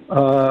park,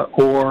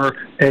 or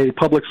a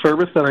public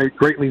service that I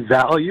greatly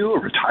value, or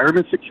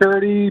retirement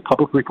security,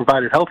 publicly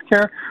provided health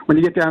care, when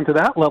you get down to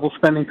that level,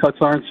 spending cuts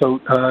aren't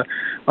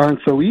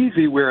so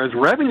easy, whereas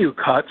revenue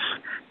cuts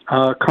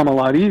come a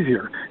lot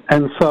easier.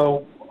 And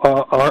so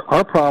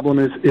our problem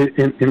is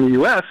in the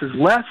U.S. is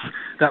less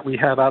that we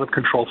have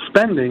out-of-control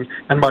spending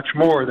and much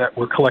more that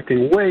we're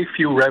collecting way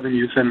few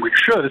revenues than we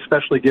should,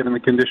 especially given the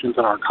conditions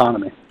in our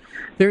economy.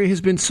 There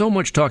has been so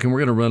much talk, and we're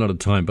going to run out of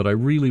time, but I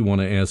really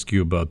want to ask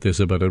you about this,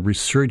 about a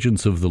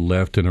resurgence of the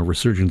left and a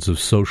resurgence of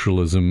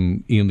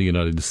socialism in the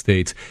United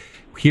States.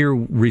 here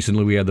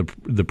recently we had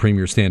the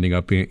premier standing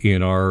up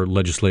in our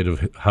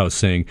legislative house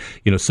saying,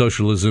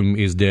 socialism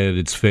is dead,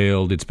 it's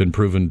failed, it's been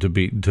proven to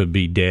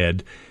be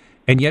dead.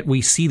 And yet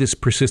we see this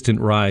persistent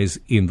rise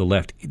in the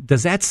left.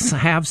 Does that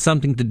have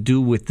something to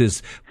do with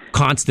this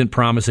constant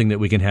promising that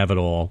we can have it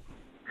all?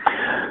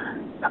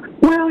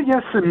 Well,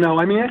 yes and no.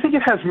 I mean, I think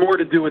it has more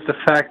to do with the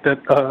fact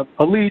that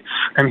elites,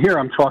 and here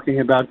I'm talking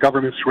about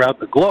governments throughout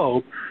the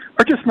globe,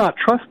 are just not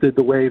trusted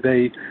the way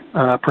they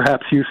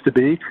perhaps used to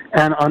be.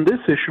 And on this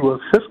issue of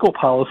fiscal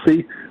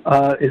policy,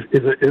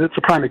 it's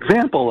a prime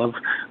example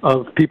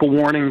of people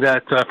warning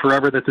that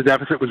forever that the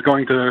deficit was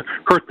going to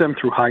hurt them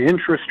through high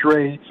interest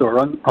rates or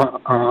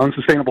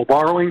unsustainable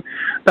borrowing.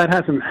 That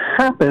hasn't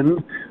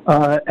happened,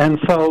 and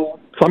so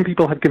some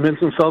people have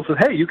convinced themselves that,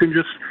 hey, you can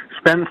just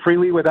spend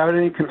freely without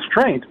any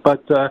constraint.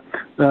 But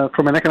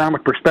from an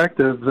economic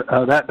perspective,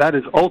 that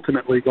is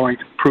ultimately going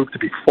to prove to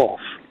be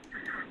false.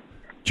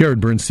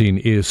 Jared Bernstein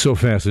is so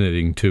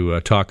fascinating to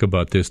talk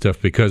about this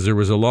stuff because there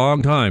was a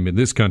long time in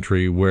this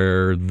country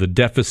where the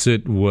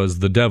deficit was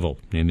the devil,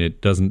 and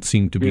it doesn't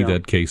seem to be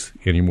that case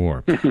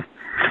anymore.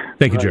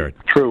 Thank you, Jared.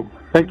 True.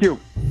 Thank you.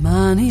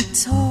 Money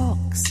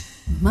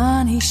talks,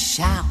 money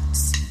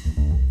shouts.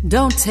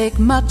 Don't take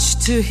much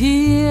to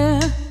hear.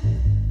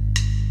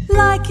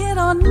 Like it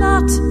or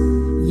not,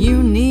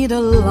 you need a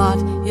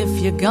lot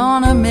if you're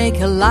gonna make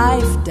a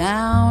life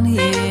down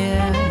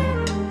here.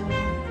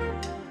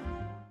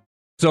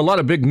 So a lot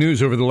of big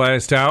news over the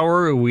last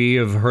hour. We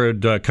have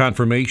heard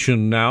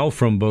confirmation now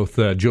from both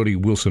Jody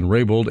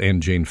Wilson-Raybould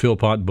and Jane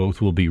Philpott. Both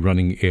will be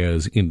running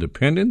as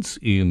independents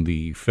in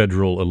the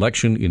federal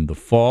election in the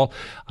fall.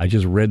 I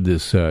just read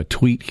this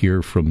tweet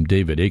here from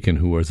David Aiken,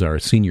 who is our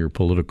senior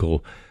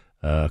political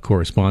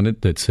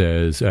correspondent, that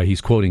says,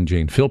 he's quoting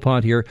Jane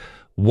Philpott here,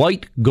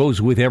 "White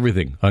goes with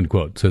everything,"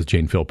 unquote, says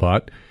Jane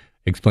Philpott,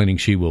 explaining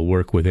she will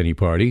work with any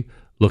party.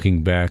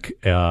 Looking back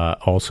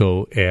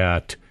also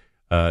at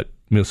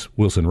Miss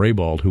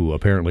Wilson-Raybould, who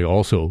apparently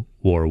also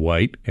wore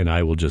white, and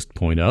I will just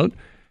point out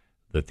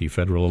that the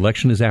federal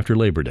election is after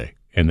Labor Day,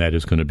 and that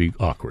is going to be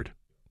awkward.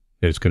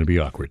 It's going to be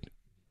awkward.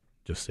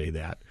 Just say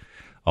that.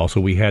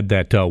 Also, we had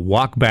that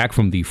walk back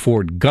from the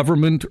Ford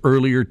government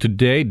earlier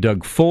today.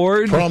 Doug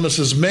Ford.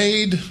 Promises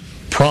made,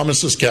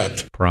 promises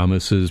kept.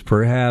 Promises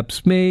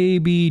perhaps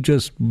maybe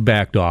just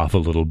backed off a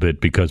little bit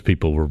because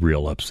people were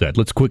real upset.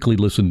 Let's quickly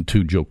listen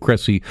to Joe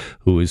Cressy,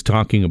 who is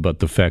talking about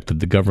the fact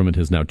that the government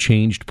has now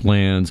changed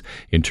plans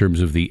in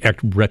terms of the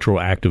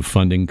retroactive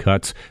funding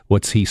cuts.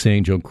 What's he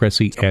saying, Joe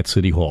Cressy, at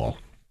City Hall?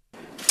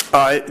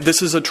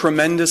 This is a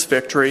tremendous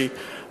victory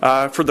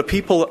for the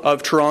people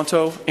of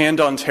Toronto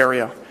and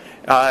Ontario.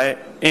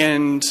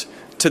 And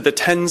to the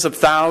tens of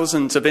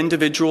thousands of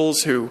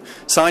individuals who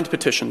signed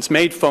petitions,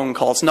 made phone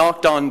calls,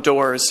 knocked on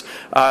doors,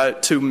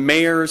 to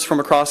mayors from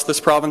across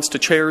this province, to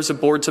chairs of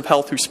boards of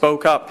health who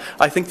spoke up,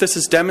 I think this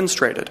has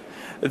demonstrated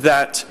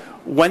that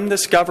when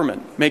this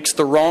government makes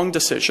the wrong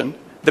decision,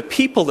 the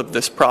people of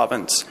this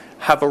province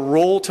have a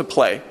role to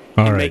play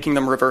in making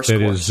them reverse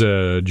course.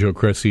 That is Joe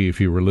Cressy. If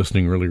you were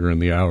listening earlier in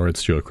the hour,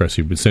 it's Joe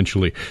Cressy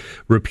essentially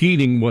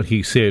repeating what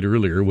he said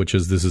earlier, which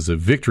is this is a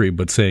victory,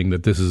 but saying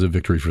that this is a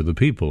victory for the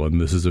people, and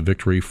this is a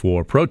victory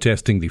for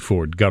protesting the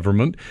Ford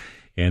government,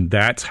 and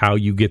that's how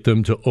you get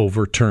them to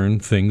overturn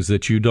things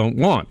that you don't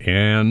want.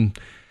 And,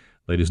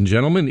 ladies and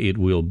gentlemen, it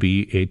will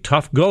be a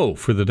tough go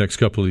for the next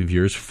couple of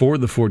years for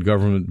the Ford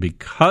government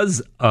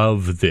because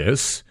of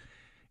this.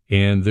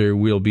 And there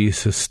will be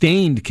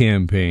sustained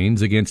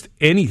campaigns against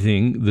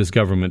anything this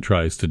government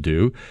tries to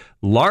do,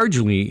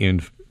 largely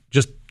in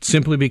just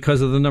simply because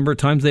of the number of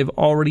times they've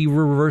already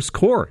reversed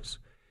course.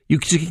 You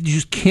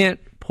just can't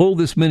pull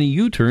this many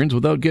U-turns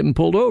without getting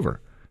pulled over.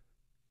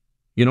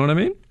 You know what I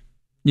mean?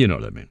 You know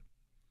what I mean.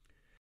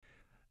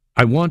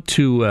 I want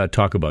to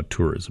talk about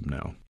tourism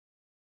now.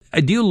 I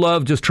do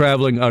love just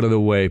traveling out of the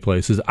way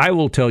places. I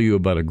will tell you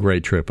about a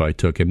great trip I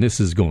took, and this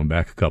is going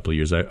back a couple of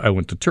years. I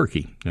went to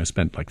Turkey. I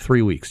spent like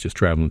 3 weeks just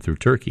traveling through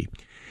Turkey.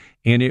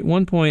 And at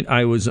one point,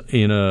 I was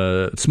in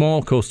a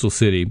small coastal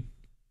city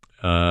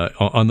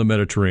on the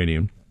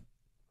Mediterranean.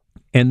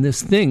 And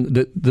this thing,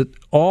 that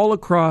all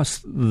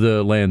across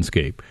the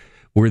landscape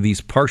were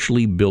these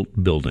partially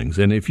built buildings.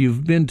 And if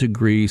you've been to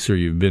Greece or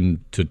you've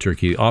been to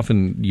Turkey,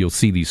 often you'll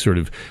see these sort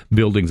of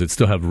buildings that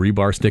still have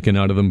rebar sticking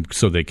out of them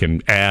so they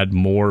can add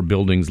more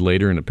buildings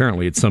later. And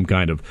apparently it's some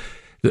kind of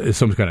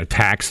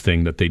tax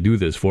thing that they do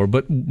this for.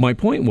 But my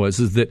point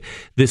is that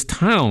this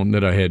town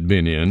that I had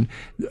been in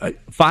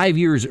 5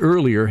 years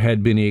earlier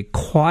had been a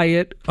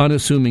quiet,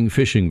 unassuming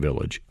fishing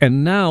village.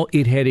 And now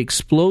it had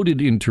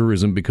exploded in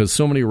tourism because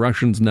so many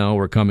Russians now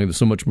were coming. There's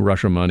so much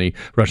Russian money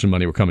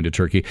were coming to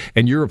Turkey.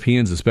 And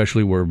Europeans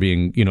especially were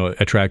being,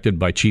 attracted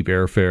by cheap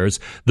airfares.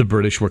 The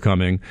British were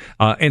coming.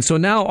 And so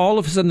now all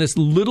of a sudden this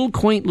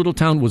quaint little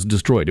town was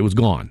destroyed. It was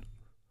gone.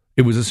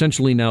 It was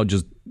essentially now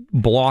just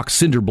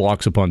cinder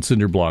blocks upon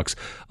cinder blocks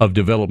of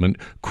development,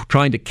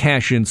 trying to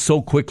cash in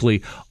so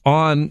quickly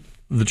on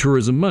the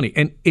tourism money.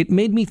 And it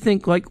made me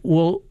think,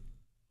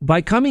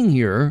 by coming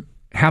here,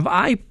 have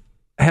I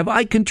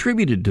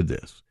contributed to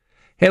this?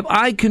 Have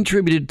I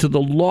contributed to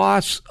the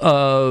loss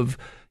of,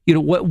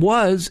 what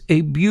was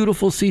a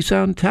beautiful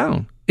seaside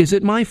town? Is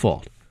it my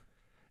fault?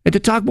 And to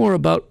talk more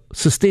about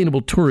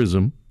sustainable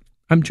tourism,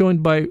 I'm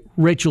joined by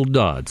Rachel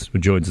Dodds, who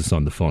joins us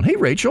on the phone. Hey,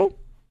 Rachel.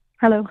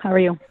 Hello, how are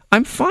you?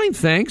 I'm fine,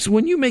 thanks.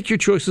 When you make your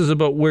choices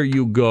about where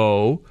you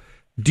go,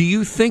 do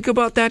you think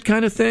about that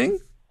kind of thing?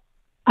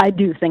 I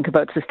do think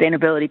about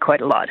sustainability quite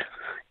a lot.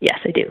 Yes,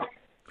 I do.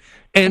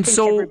 And I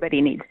think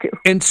everybody needs to.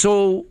 And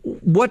so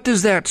what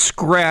does that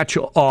scratch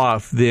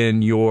off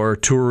then your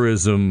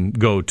tourism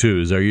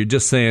go-tos? Are you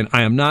just saying,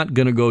 I am not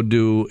going to go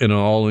do an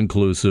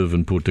all-inclusive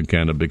in Punta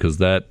Cana because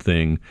that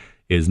thing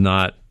is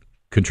not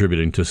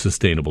contributing to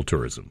sustainable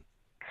tourism?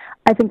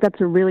 I think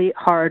that's a really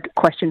hard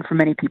question for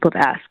many people to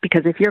ask,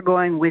 because if you're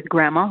going with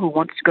grandma who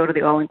wants to go to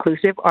the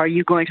all-inclusive, are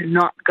you going to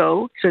not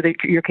go so that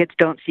your kids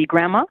don't see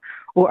grandma,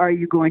 or are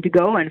you going to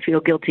go and feel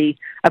guilty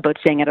about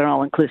staying at an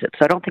all-inclusive?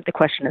 So I don't think the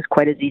question is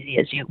quite as easy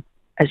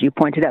as you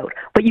pointed out.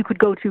 But you could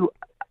go to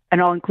an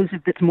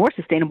all-inclusive that's more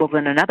sustainable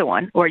than another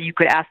one, or you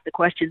could ask the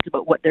questions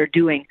about what they're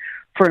doing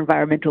for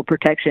environmental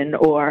protection,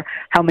 or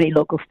how many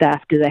local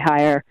staff do they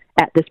hire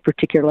at this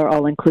particular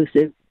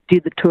all-inclusive.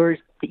 Do the tours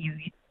that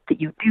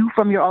you do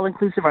from your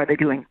all-inclusive, are they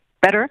doing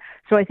better?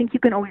 So I think you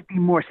can always be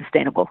more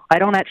sustainable. I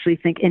don't actually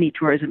think any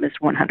tourism is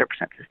 100%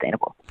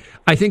 sustainable.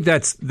 I think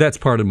that's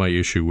part of my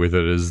issue with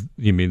it is,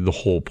 the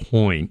whole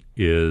point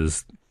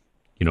is,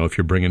 if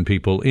you're bringing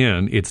people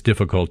in, it's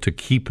difficult to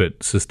keep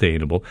it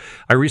sustainable.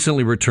 I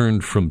recently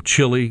returned from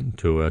Chile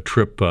to a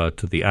trip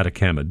to the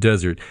Atacama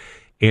Desert.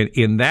 And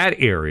in that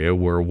area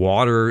where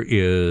water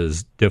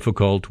is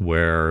difficult,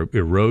 where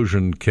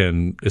erosion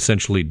can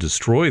essentially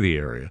destroy the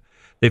area,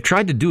 they've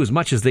tried to do as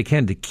much as they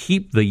can to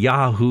keep the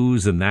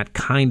yahoos and that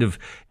kind of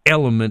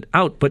element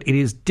out. But it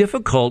is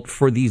difficult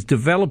for these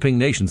developing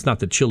nations, not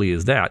that Chile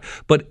is that,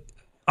 but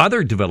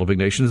other developing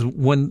nations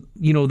when,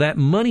 that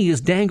money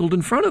is dangled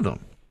in front of them.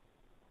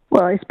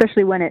 Well,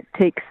 especially when it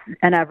takes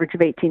an average of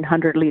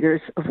 1,800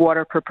 liters of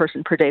water per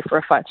person per day for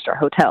a 5-star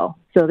hotel.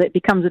 So that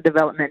becomes a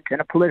development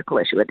and a political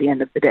issue at the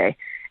end of the day.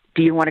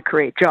 Do you want to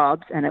create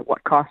jobs, and at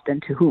what cost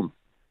and to whom?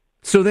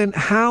 So then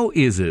how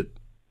is it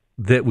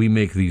that we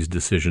make these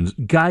decisions?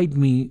 Guide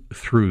me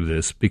through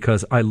this,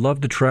 because I love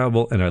to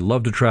travel, and I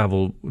love to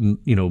travel,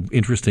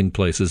 interesting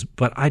places,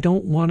 but I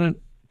don't want to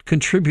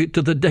contribute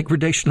to the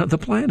degradation of the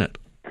planet.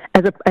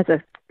 As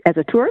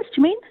a tourist,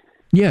 you mean?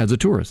 Yeah, as a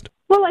tourist.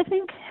 Well, I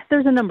think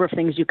there's a number of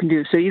things you can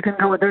do. So you can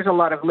go, there's a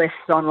lot of lists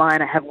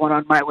online. I have one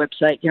on my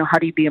website. How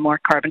do you be a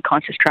more carbon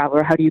conscious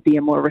traveler? How do you be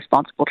a more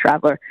responsible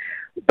traveler?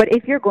 But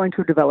if you're going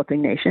to a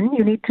developing nation,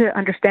 you need to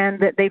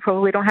understand that they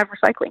probably don't have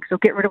recycling. So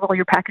get rid of all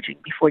your packaging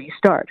before you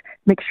start.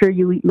 Make sure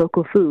you eat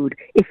local food.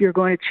 If you're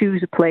going to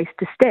choose a place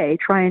to stay,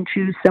 try and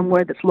choose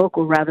somewhere that's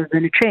local rather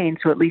than a chain,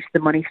 so at least the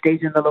money stays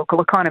in the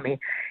local economy.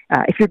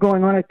 If you're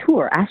going on a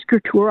tour, ask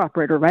your tour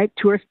operator, right?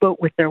 Tourists vote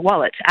with their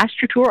wallets. Ask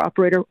your tour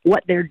operator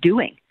what they're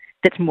doing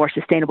that's more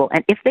sustainable.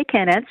 And if they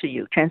can't answer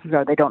you, chances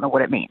are they don't know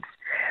what it means.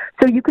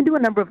 So you can do a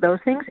number of those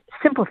things,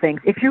 simple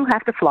things. If you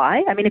have to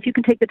fly, if you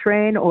can take the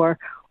train or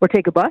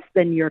take a bus,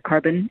 then your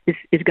carbon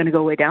is going to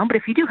go way down. But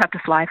if you do have to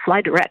fly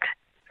direct,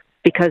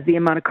 because the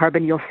amount of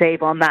carbon you'll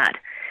save on that.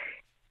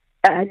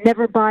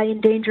 Never buy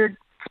endangered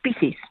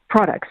species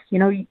products.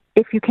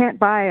 If you can't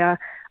buy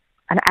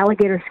an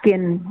alligator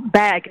skin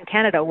bag in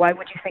Canada, why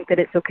would you think that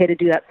it's okay to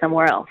do that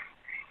somewhere else?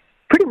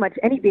 Pretty much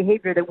any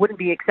behavior that wouldn't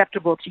be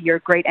acceptable to your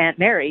great Aunt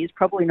Mary is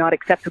probably not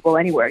acceptable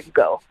anywhere you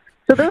go.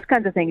 So those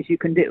kinds of things you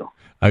can do.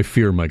 I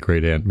fear my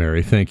great Aunt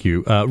Mary. Thank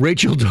you.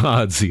 Rachel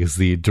Dodds is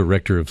the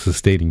Director of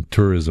Sustaining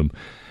Tourism,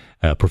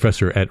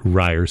 professor at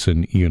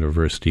Ryerson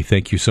University.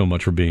 Thank you so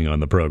much for being on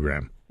the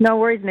program. No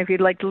worries. And if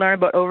you'd like to learn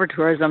about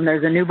over-tourism,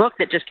 there's a new book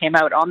that just came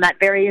out on that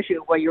very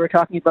issue, what you were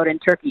talking about in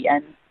Turkey,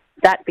 and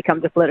that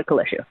becomes a political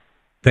issue.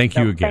 Thank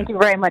you again. Thank you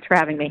very much for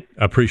having me.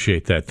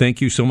 Appreciate that.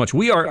 Thank you so much.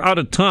 We are out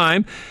of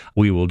time.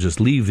 We will just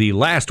leave the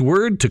last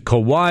word to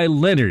Kawhi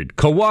Leonard.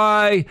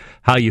 Kawhi,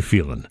 how you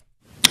feeling?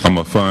 I'm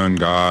a fun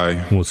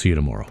guy. We'll see you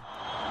tomorrow.